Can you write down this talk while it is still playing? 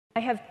I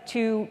have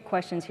two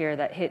questions here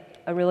that hit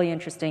a really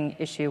interesting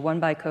issue, one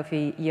by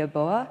Kofi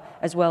Yaboa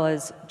as well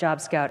as Job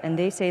Scout, and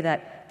they say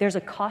that there's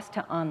a cost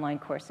to online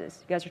courses.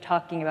 You guys are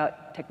talking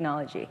about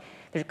technology.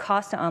 There's a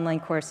cost to online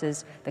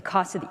courses, the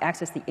cost of the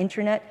access to the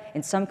internet.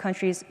 In some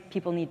countries,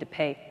 people need to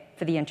pay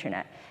for the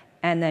internet.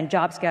 And then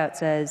Job Scout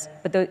says,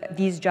 but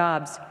these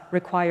jobs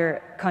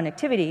require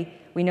connectivity,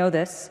 we know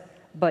this,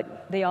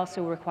 but they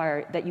also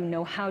require that you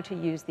know how to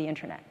use the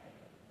internet.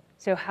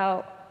 So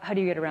how do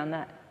you get around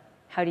that?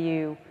 How do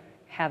you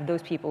have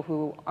those people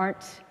who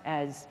aren't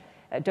as,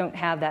 don't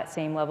have that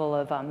same level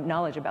of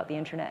knowledge about the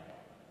internet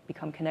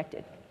become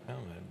connected? No,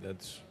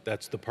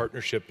 that's the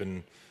partnership,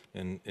 and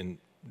you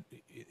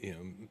know,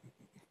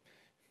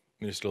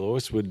 Minister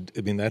Lois would.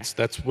 I mean, that's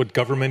what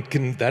government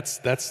can. That's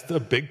the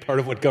big part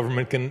of what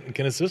government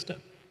can assist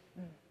in.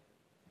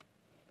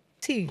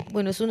 Sí,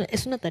 bueno,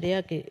 es una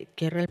tarea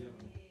que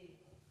realmente.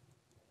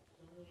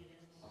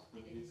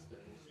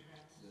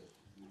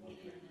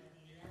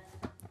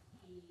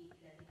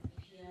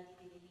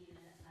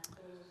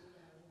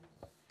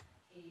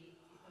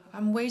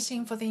 I'm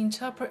waiting for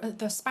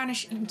the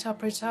Spanish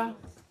interpreter.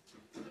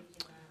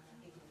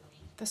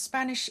 The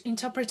Spanish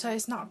interpreter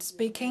is not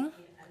speaking.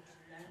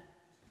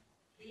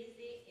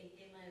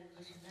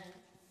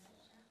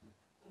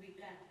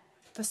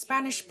 The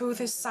Spanish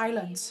booth is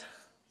silent.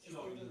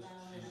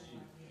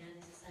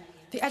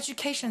 The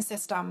education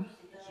system,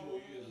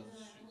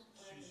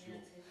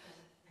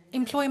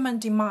 employment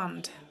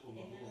demand,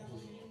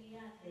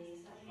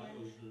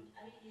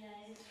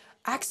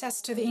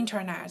 access to the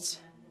internet,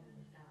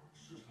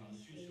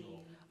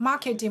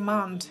 market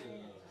demand,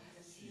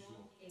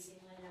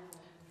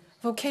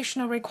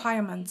 vocational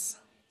requirements,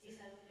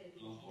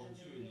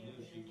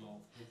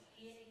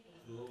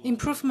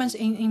 improvement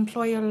in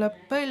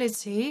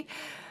employability,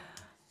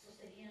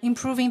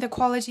 improving the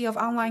quality of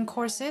online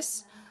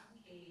courses,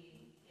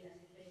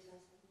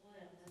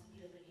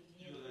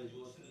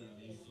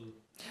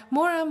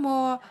 more and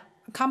more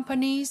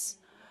companies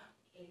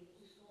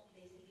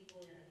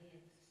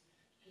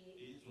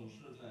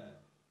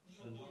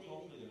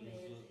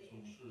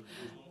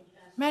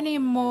many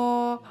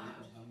more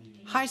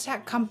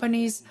high-tech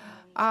companies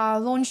are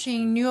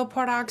launching new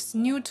products,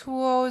 new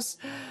tools,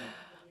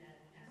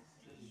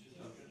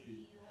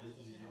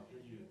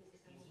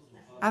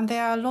 and they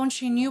are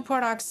launching new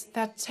products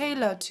that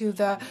tailor to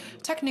the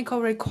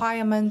technical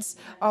requirements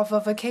of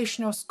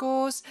vocational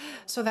schools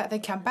so that they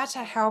can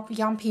better help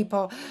young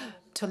people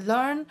to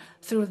learn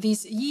through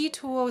these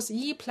e-tools,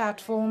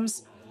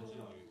 e-platforms,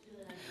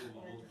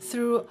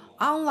 through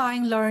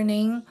online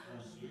learning.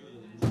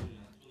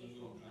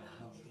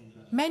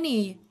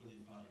 Many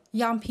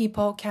young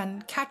people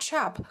can catch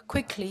up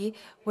quickly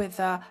with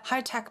the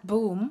high-tech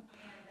boom.